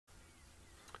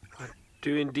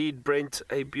do indeed, Brent.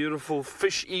 A beautiful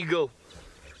fish eagle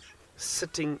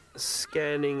sitting,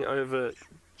 scanning over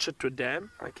Chitwa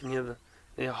Dam. I can hear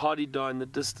the hardy-dar in the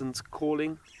distance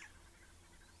calling.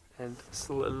 And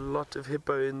still a lot of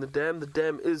hippo in the dam. The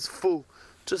dam is full,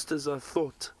 just as I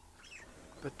thought.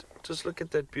 But just look at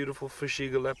that beautiful fish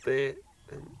eagle up there.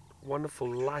 And wonderful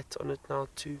light on it now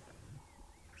too.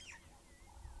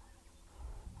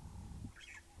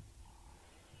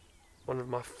 One of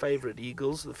my favorite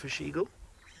eagles, the fish eagle.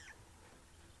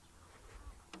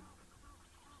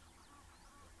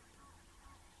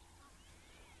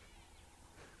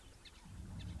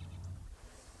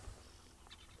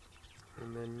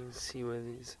 And then you see where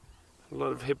there's a lot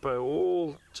of hippo,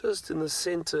 all just in the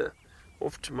center,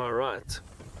 off to my right.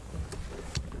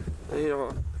 They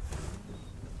are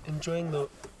enjoying the...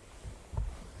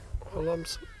 Well, I'm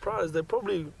surprised. They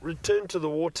probably returned to the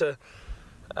water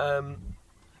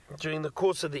during the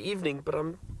course of the evening, but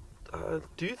I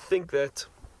do think that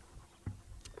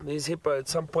these hippo at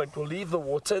some point will leave the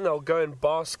water and they'll go and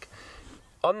bask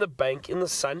on the bank in the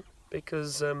sun,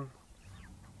 because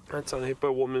that's how the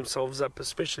hippo warm themselves up,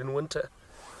 especially in winter.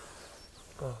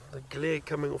 Oh, the glare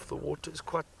coming off the water is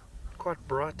quite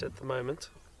bright at the moment.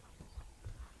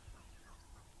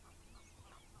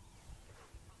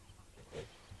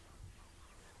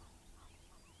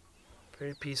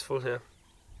 Very peaceful here.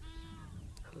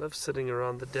 I love sitting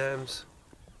around the dams.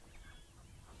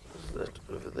 What's that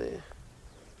over there?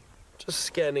 Just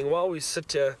scanning. While we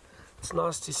sit here, it's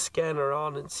nice to scan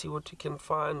around and see what you can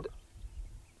find.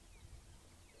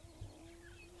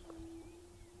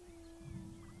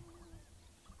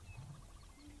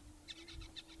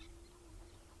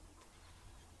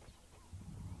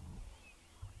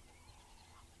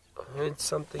 I heard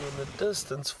something in the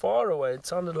distance, far away. It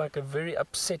sounded like a very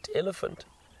upset elephant.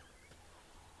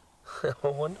 I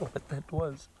wonder what that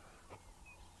was.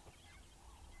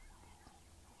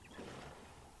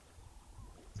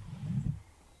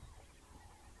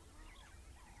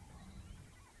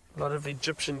 A lot of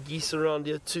Egyptian geese around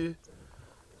here too.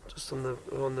 Just on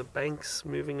the banks,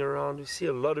 moving around. We see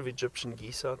a lot of Egyptian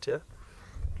geese out here.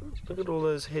 Look at all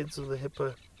those heads of the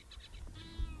hippo.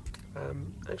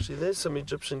 Actually, there's some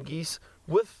Egyptian geese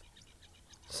with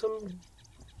some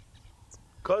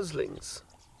goslings.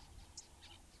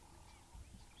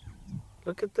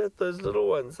 Look at that, those little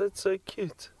ones. That's so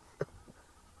cute.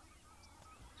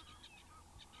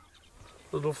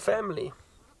 Little family.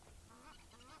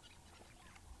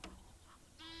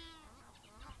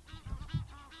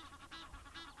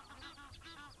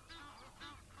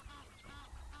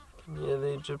 Yeah,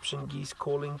 the Egyptian geese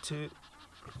calling too.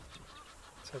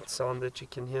 It's that sound that you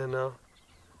can hear now.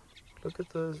 Look at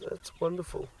those, that's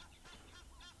wonderful.